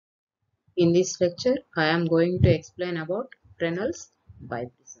In this lecture, I am going to explain about Fresnel's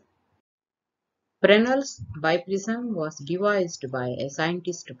biprism. Fresnel's biprism was devised by a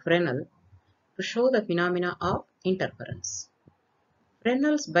scientist Fresnel to show the phenomena of interference.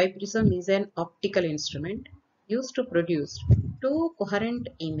 Fresnel's biprism is an optical instrument used to produce two coherent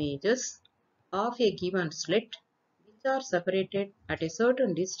images of a given slit which are separated at a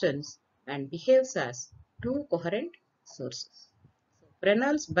certain distance and behaves as two coherent sources.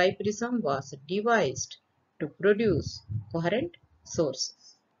 Fresnel's biprism was devised to produce coherent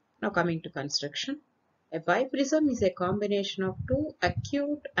sources. Now coming to construction. A biprism is a combination of two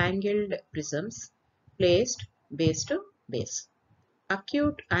acute angled prisms placed base to base.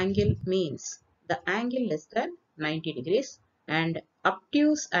 Acute angle means the angle less than 90 degrees and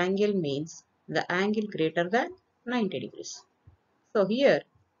obtuse angle means the angle greater than 90 degrees. So here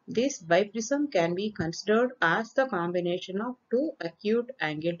this biprism can be considered as the combination of two acute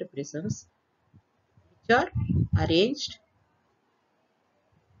angled prisms which are arranged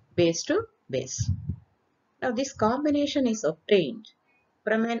base to base. Now this combination is obtained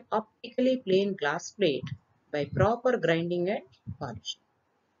from an optically plane glass plate by proper grinding and polishing.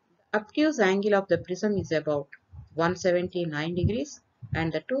 The obtuse angle of the prism is about 179 degrees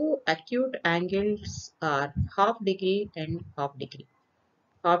and the two acute angles are half degree and half degree.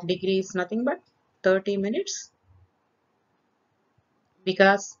 Half degree is nothing but 30 minutes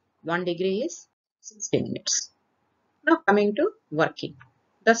because 1 degree is 60 minutes. Now coming to working.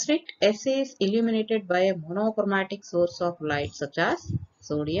 The slit S is illuminated by a monochromatic source of light such as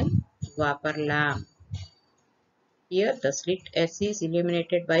sodium vapor lamp. Here the slit S is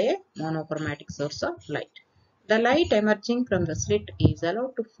illuminated by a monochromatic source of light. The light emerging from the slit is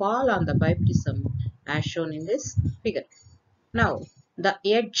allowed to fall on the biprism as shown in this figure. Now the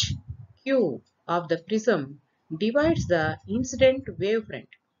edge Q of the prism divides the incident wavefront.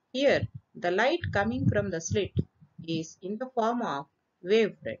 Here the light coming from the slit is in the form of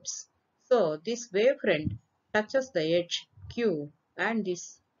wavefronts. So this wavefront touches the edge Q and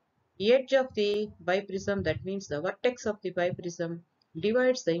this edge of the biprism, that means the vertex of the biprism,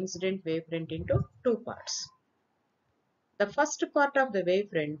 divides the incident wavefront into two parts. The first part of the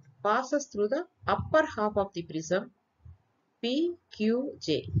wavefront passes through the upper half of the prism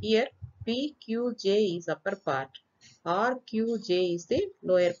PQJ. Here PQJ is upper part, RQJ is the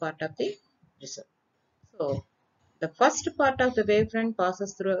lower part of the prism. So the first part of the wavefront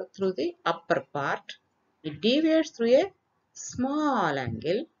passes through the upper part. It deviates through a small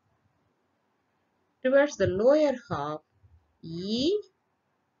angle towards the lower half E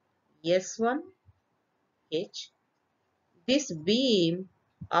S1H. This beam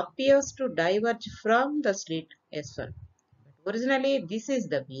appears to diverge from the slit S1. Originally this is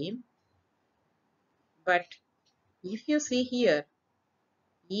the beam, but if you see here,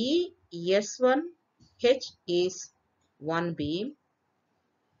 E S1H is one beam,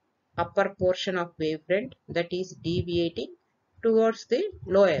 upper portion of wavefront that is deviating towards the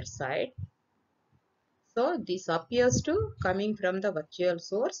lower side. So this appears to coming from the virtual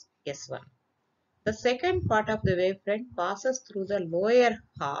source S1. The second part of the wavefront passes through the lower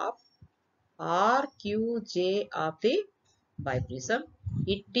half RQJ of the biprism.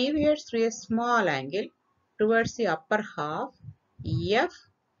 It deviates through a small angle towards the upper half F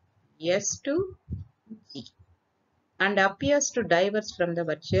S2G and appears to diverge from the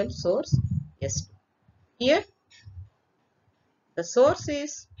virtual source S2. Here the source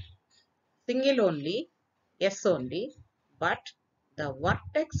is single only, S only, but the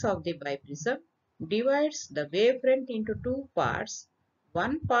vertex of the biprism divides the wavefront into two parts.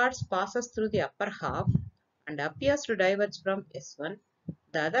 One part passes through the upper half and appears to diverge from S1.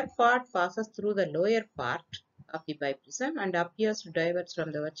 The other part passes through the lower part of the biprism and appears to diverge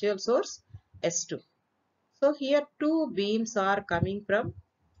from the virtual source S2. So here two beams are coming from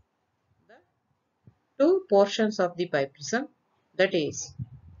the two portions of the biprism, that is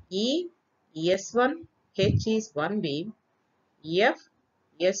E S1H is one beam, F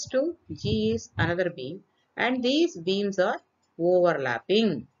S2G is another beam, and these beams are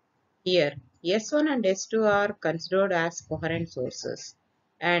overlapping. Here S1 and S2 are considered as coherent sources,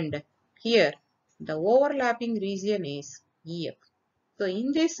 and here the overlapping region is EF. So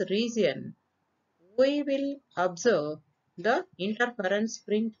in this region we will observe the interference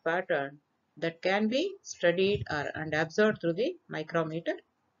fringe pattern that can be studied and observed through the micrometer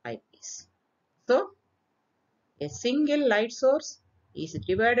eyepiece. So a single light source is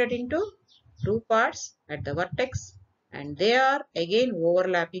divided into two parts at the vertex and they are again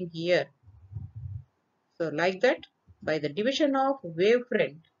overlapping here. So like that, by the division of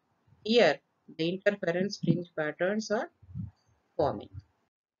wavefront, here the interference fringe patterns are forming.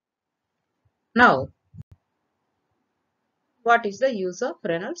 Now, what is the use of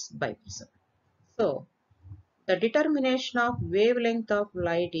Fresnel's biprism? So, the determination of wavelength of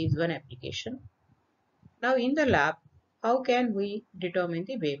light is one application. Now, in the lab, how can we determine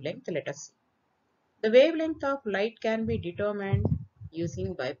the wavelength? Let us see. The wavelength of light can be determined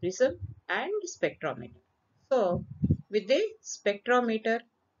using biprism and spectrometer. So, with the spectrometer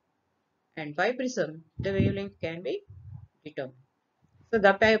and biprism, the wavelength can be determined. So,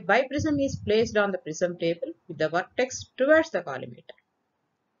 the biprism is placed on the prism table with the vertex towards the collimator.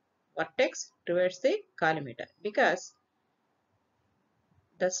 Vertex towards the collimator, because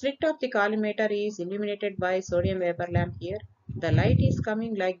the slit of the collimator is illuminated by sodium vapor lamp here. The light is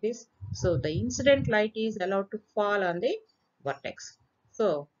coming like this. So, the incident light is allowed to fall on the vertex.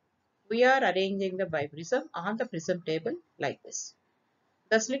 So, we are arranging the biprism on the prism table like this.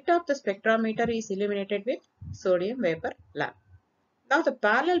 The slit of the spectrometer is illuminated with sodium vapor lamp. Now, the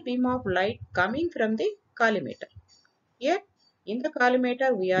parallel beam of light coming from the collimator. Here, in the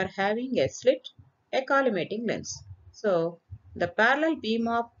collimator, we are having a slit, a collimating lens. So, the parallel beam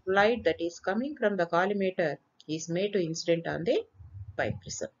of light that is coming from the collimator is made to incident on the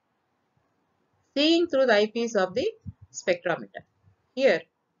biprism, seeing through the eyepiece of the spectrometer. Here,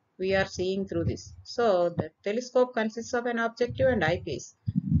 we are seeing through this. So, the telescope consists of an objective and eyepiece.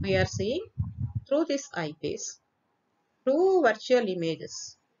 We are seeing through this eyepiece. Two virtual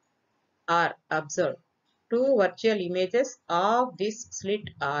images are observed. Two virtual images of this slit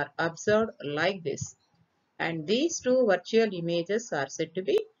are observed like this, and these two virtual images are said to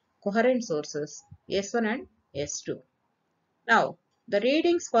be coherent sources S1 and S2. Now, the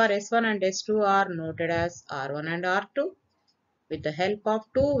readings for S1 and S2 are noted as R1 and R2 with the help of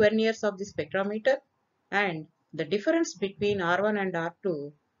two verniers of the spectrometer, and the difference between R1 and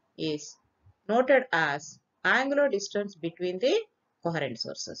R2 is noted as angular distance between the coherent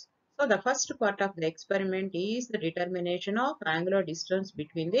sources. So, the first part of the experiment is the determination of angular distance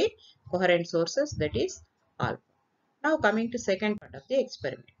between the coherent sources, that is alpha. Now, coming to second part of the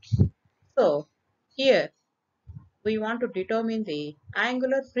experiment. So, here we want to determine the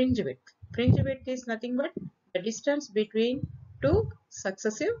angular fringe width. Fringe width is nothing but the distance between two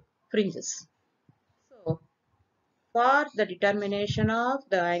successive fringes. So, for the determination of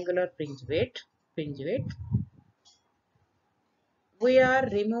the angular fringe width, we are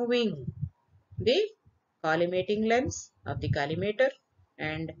removing the collimating lens of the collimator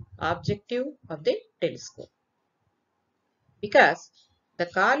and objective of the telescope, because the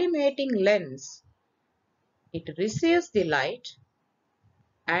collimating lens, it receives the light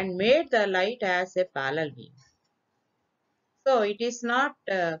and made the light as a parallel beam. So it is not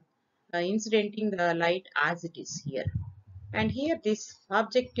incidenting the light as it is here. And here this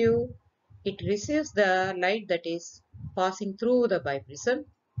objective, it receives the light that is passing through the biprism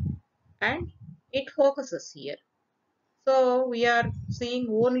and it focuses here. So we are seeing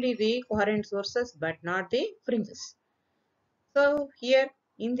only the coherent sources but not the fringes. So here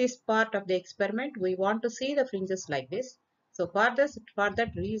in this part of the experiment, we want to see the fringes like this. So for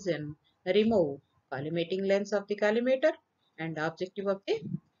that reason, remove collimating lens of the collimator and objective of the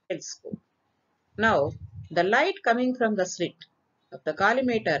telescope. Now, the light coming from the slit of the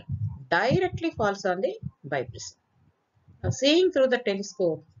collimator directly falls on the biprism. Now, seeing through the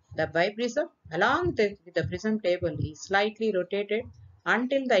telescope, the biprism along with the prism table is slightly rotated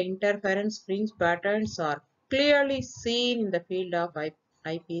until the interference fringe patterns are clearly seen in the field of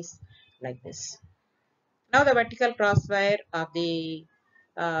eyepiece like this. Now, the vertical crosswire of the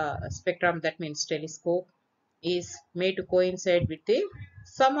spectrum, that means telescope, is made to coincide with the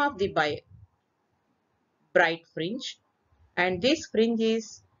sum of the bright fringe, and this fringe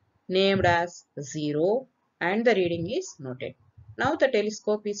is named as 0 and the reading is noted. Now the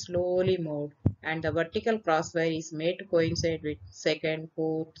telescope is slowly moved and the vertical crosswire is made to coincide with second,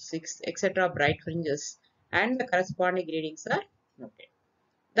 fourth, sixth, etc. bright fringes, and the corresponding readings are noted.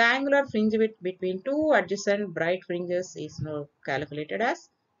 The angular fringe width between two adjacent bright fringes is now calculated as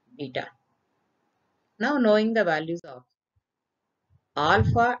beta. Now, knowing the values of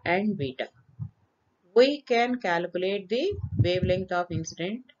alpha and beta, we can calculate the wavelength of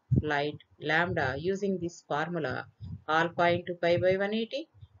incident light lambda using this formula alpha into pi by 180,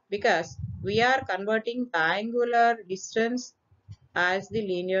 because we are converting the angular distance as the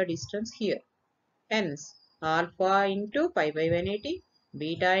linear distance here. Hence, alpha into pi by 180,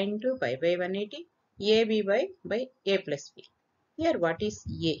 beta into pi by 180, AB by A plus B. Here, what is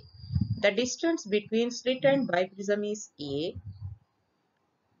A? The distance between slit and biprism is A.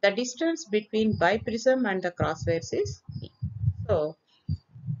 The distance between biprism and the crosswires is B. So,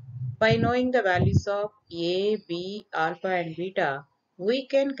 by knowing the values of A, B, alpha and beta, we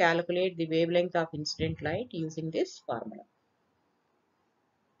can calculate the wavelength of incident light using this formula.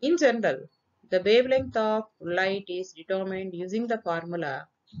 In general, the wavelength of light is determined using the formula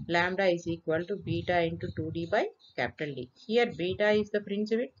lambda is equal to beta into 2d by capital D. Here beta is the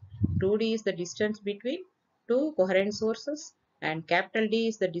fringe width, 2d is the distance between two coherent sources, and capital D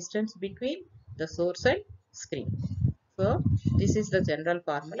is the distance between the source and screen. So this is the general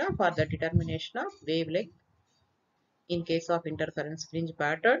formula for the determination of wavelength in case of interference fringe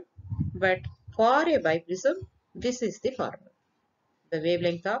pattern. But for a biprism, this is the formula. The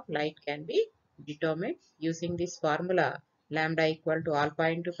wavelength of light can be determined using this formula lambda equal to alpha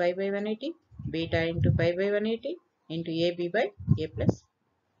into pi by 180, beta into pi by 180 into AB by A plus